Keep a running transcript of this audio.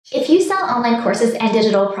If you sell online courses and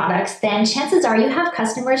digital products, then chances are you have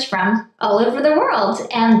customers from all over the world,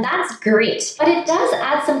 and that's great. But it does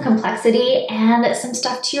add some complexity and some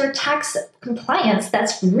stuff to your tax compliance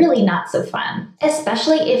that's really not so fun,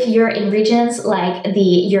 especially if you're in regions like the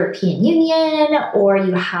European Union or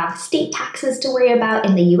you have state taxes to worry about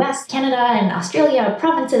in the US, Canada, and Australia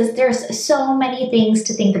provinces. There's so many things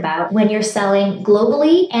to think about when you're selling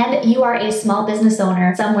globally and you are a small business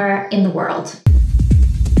owner somewhere in the world.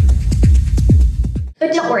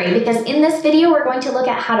 But don't worry, because in this video, we're going to look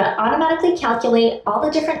at how to automatically calculate all the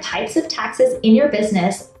different types of taxes in your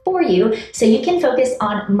business for you so you can focus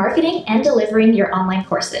on marketing and delivering your online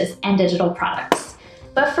courses and digital products.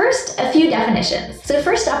 But first, a few definitions. So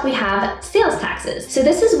first up, we have sales taxes. So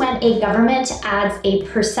this is when a government adds a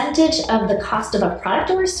percentage of the cost of a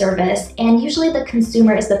product or service, and usually the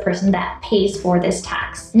consumer is the person that pays for this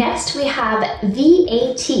tax. Next, we have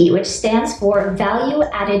VAT, which stands for value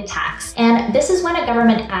added tax. And this is when a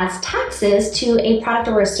government adds taxes to a product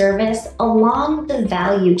or a service along the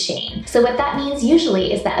value chain. So what that means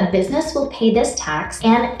usually is that a business will pay this tax,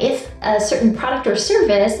 and if a certain product or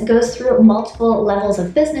service goes through multiple levels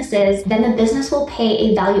of businesses, then the business will pay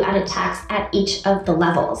a value-added tax at each of the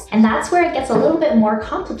levels. And that's where it gets a little bit more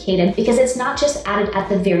complicated because it's not just added at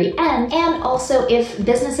the very end. And also, if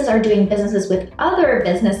businesses are doing businesses with other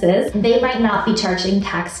businesses, they might not be charging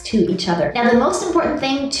tax to each other. Now, the most important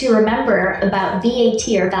thing to remember about VAT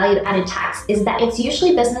or value-added tax is that it's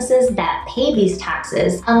usually businesses that pay these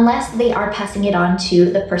taxes unless they are passing it on to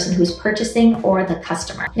the person who's purchasing or the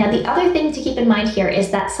customer. Now, the other thing to keep in mind here is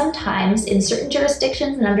that sometimes in certain jurisdictions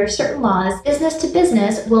and under certain laws, business to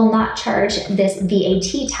business will not charge this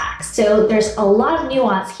VAT tax. So there's a lot of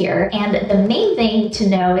nuance here. And the main thing to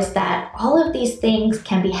know is that all of these things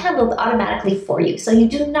can be handled automatically for you. So you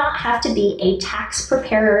do not have to be a tax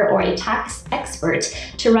preparer or a tax expert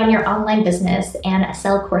to run your online business and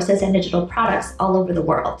sell courses and digital products all over the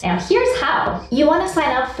world. Now, here's how. You want to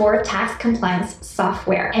sign up for tax compliance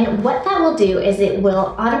software. And what that will do is it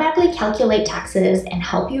will automatically calculate taxes and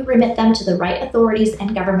help you remit them to the right authorities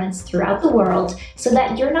and governments throughout the world so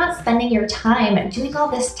that you're not spending your time doing all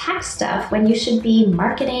this tax stuff when you should be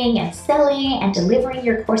marketing and selling and delivering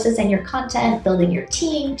your courses and your content, building your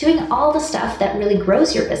team, doing all the stuff that really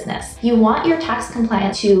grows your business. You want your tax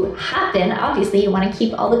compliance to happen. Obviously, you want to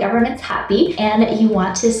keep all the governments happy and you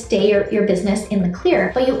want to stay your business in the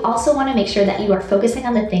clear, but you also want to make sure that you are focusing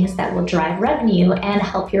on the things that will drive revenue and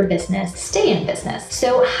help your business stay in business.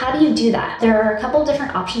 So how do you do that? There are a couple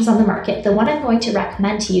different options on the market. The one I'm going to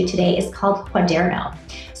recommend to you today is called Quaderno.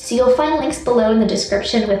 So you'll find links below in the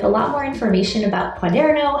description with a lot more information about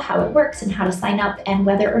Quaderno, how it works and how to sign up and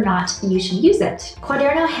whether or not you should use it.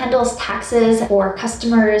 Quaderno handles taxes for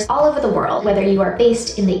customers all over the world, whether you are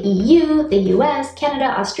based in the EU, the US,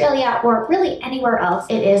 Canada, Australia, or really anywhere else.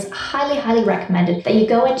 It is highly, highly recommended that you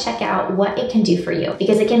go and check out what it can do for you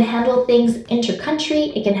because it can handle things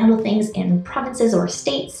inter-country, it can handle things in provinces or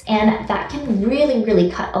states, and that can really, really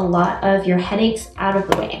cut a lot of your headaches out of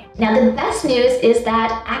the way. Now, the best news is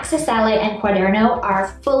that AccessAlly and Quaderno are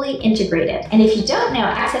fully integrated. And if you don't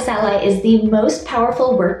know, AccessAlly is the most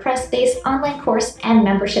powerful WordPress-based online course and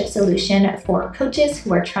membership solution for coaches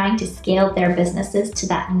who are trying to scale their businesses to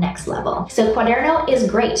that next level. So Quaderno is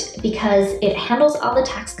great because it handles all the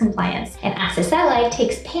tax compliance, and AccessAlly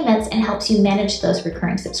takes payments and helps you manage those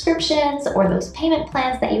recurring subscriptions or those payment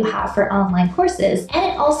plans that you have for online courses. And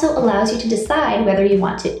it also allows you to decide whether you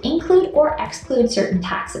want to include or exclude certain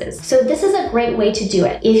taxes. So this is a great way to do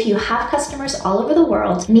it. If you have customers all over the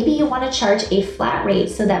world, maybe you want to charge a flat rate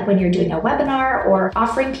so that when you're doing a webinar or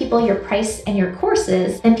offering people your price and your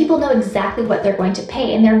courses, then people know exactly what they're going to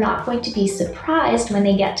pay and they're not going to be surprised when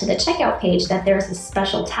they get to the checkout page that there's a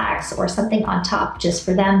special tax or something on top just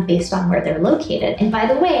for them based on where they're located. And by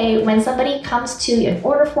the way, when somebody comes to an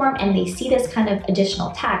order form and they see this kind of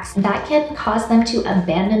additional tax, that can cause them to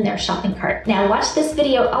abandon their shopping cart. Now, watch this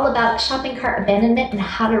video all about shopping cart abandonment and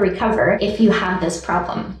how to recover if you have this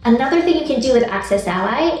problem. Another thing you can do with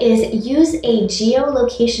AccessAlly is use a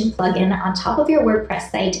geolocation plugin on top of your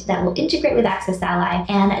WordPress site that will integrate with AccessAlly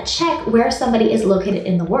and check where somebody is located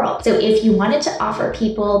in the world. So if you wanted to offer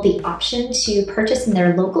people the option to purchase in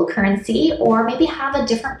their local currency or maybe have a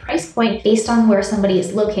different price point based on where somebody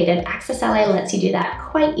is located, AccessAlly lets you do that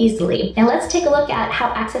quite easily. Now let's take a look at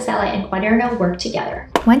how AccessAlly and Quaderno work together.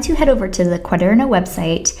 Once you head over to the Quaderno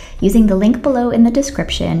website, using the link below in the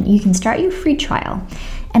description, you can start your free trial.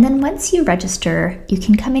 And then once you register, you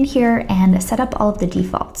can come in here and set up all of the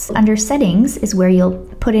defaults. Under settings is where you'll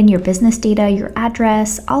put in your business data, your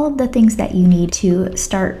address, all of the things that you need to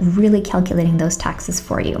start really calculating those taxes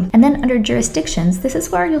for you. And then under jurisdictions, this is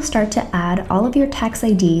where you'll start to add all of your tax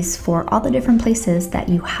IDs for all the different places that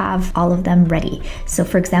you have all of them ready. So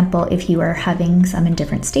for example, if you are having some in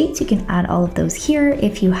different states, you can add all of those here.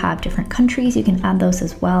 If you have different countries, you can add those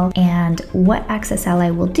as well. And what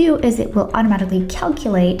AccessAlly will do is it will automatically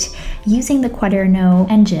calculate using the Quaderno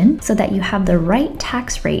engine so that you have the right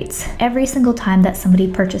tax rates every single time that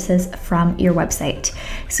somebody purchases from your website.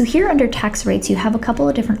 So here under tax rates, you have a couple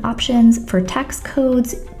of different options for tax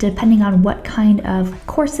codes, depending on what kind of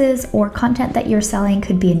courses or content that you're selling.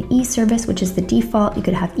 Could be an e-service, which is the default. You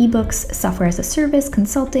could have ebooks, software as a service,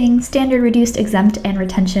 consulting, standard, reduced, exempt, and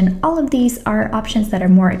retention. All of these are options that are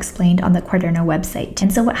more explained on the Quaderno website.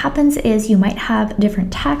 And so what happens is you might have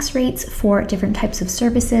different tax rates for different types of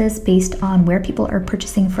services based on where people are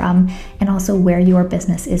purchasing from and also where your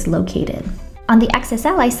business is located. On the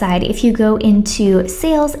AccessAlly side, if you go into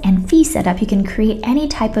sales and fee setup, you can create any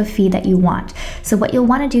type of fee that you want. So what you'll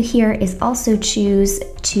want to do here is also choose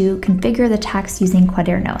to configure the tax using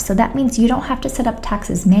Quaderno. So that means you don't have to set up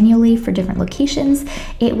taxes manually for different locations.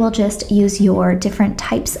 It will just use your different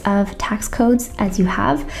types of tax codes as you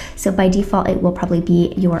have. So by default, it will probably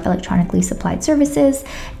be your electronically supplied services.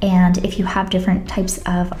 And if you have different types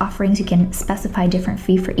of offerings, you can specify different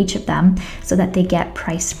fee for each of them so that they get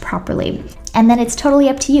priced properly. And then it's totally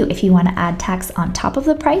up to you if you want to add tax on top of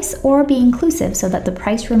the price or be inclusive so that the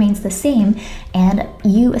price remains the same and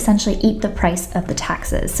you essentially eat the price of the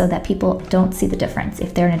taxes so that people don't see the difference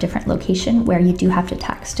if they're in a different location where you do have to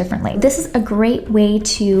tax differently. This is a great way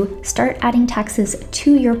to start adding taxes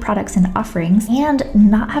to your products and offerings and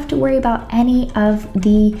not have to worry about any of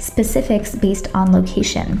the specifics based on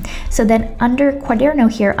location. So then under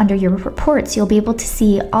Quaderno here, under your reports, you'll be able to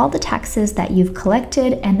see all the taxes that you've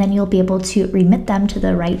collected, and then you'll be able to remit them to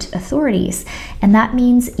the right authorities. And that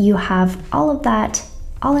means you have all of that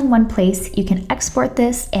all in one place. You can export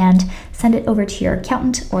this and send it over to your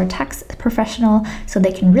accountant or tax professional so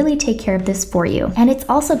they can really take care of this for you. And it's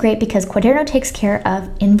also great because Quaderno takes care of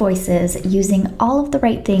invoices using all of the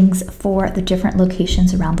right things for the different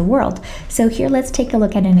locations around the world. So here, let's take a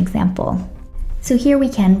look at an example. So here we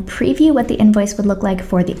can preview what the invoice would look like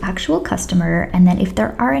for the actual customer, and then if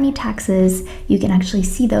there are any taxes, you can actually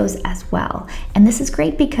see those as well. And this is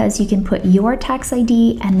great because you can put your tax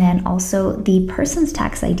ID and then also the person's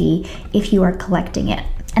tax ID if you are collecting it.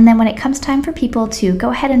 And then when it comes time for people to go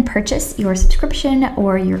ahead and purchase your subscription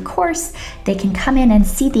or your course, they can come in and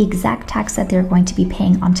see the exact tax that they're going to be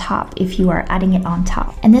paying on top if you are adding it on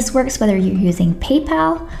top. And this works whether you're using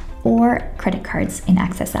PayPal or credit cards in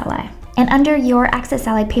AccessAlly. And under your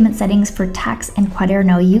AccessAlly payment settings for tax and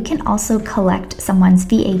Quaderno, you can also collect someone's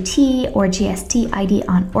VAT or GST ID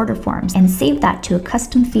on order forms and save that to a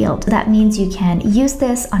custom field. That means you can use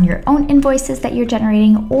this on your own invoices that you're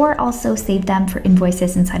generating or also save them for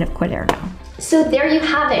invoices inside of Quaderno. So there you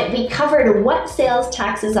have it. We covered what sales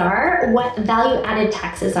taxes are, what value-added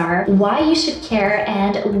taxes are, why you should care,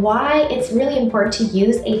 and why it's really important to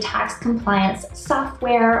use a tax compliance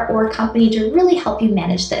software or company to really help you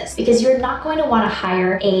manage this, because you're not going to want to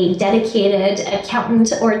hire a dedicated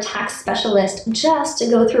accountant or tax specialist just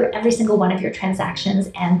to go through every single one of your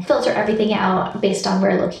transactions and filter everything out based on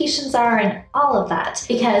where locations are and all of that.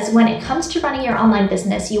 Because when it comes to running your online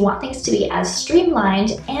business, you want things to be as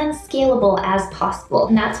streamlined and scalable as possible.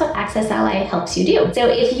 And that's what AccessAlly helps you do. So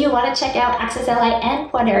if you want to check out AccessAlly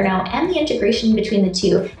and Quaderno and the integration between the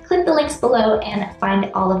two, click the links below and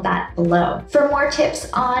find all of that below. For more tips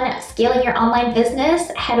on scaling your online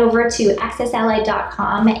business, head over to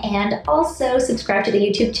accessally.com and also subscribe to the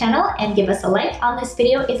YouTube channel and give us a like on this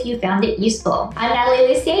video if you found it useful. I'm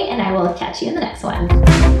Natalie Lucier and I will catch you in the next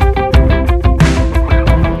one.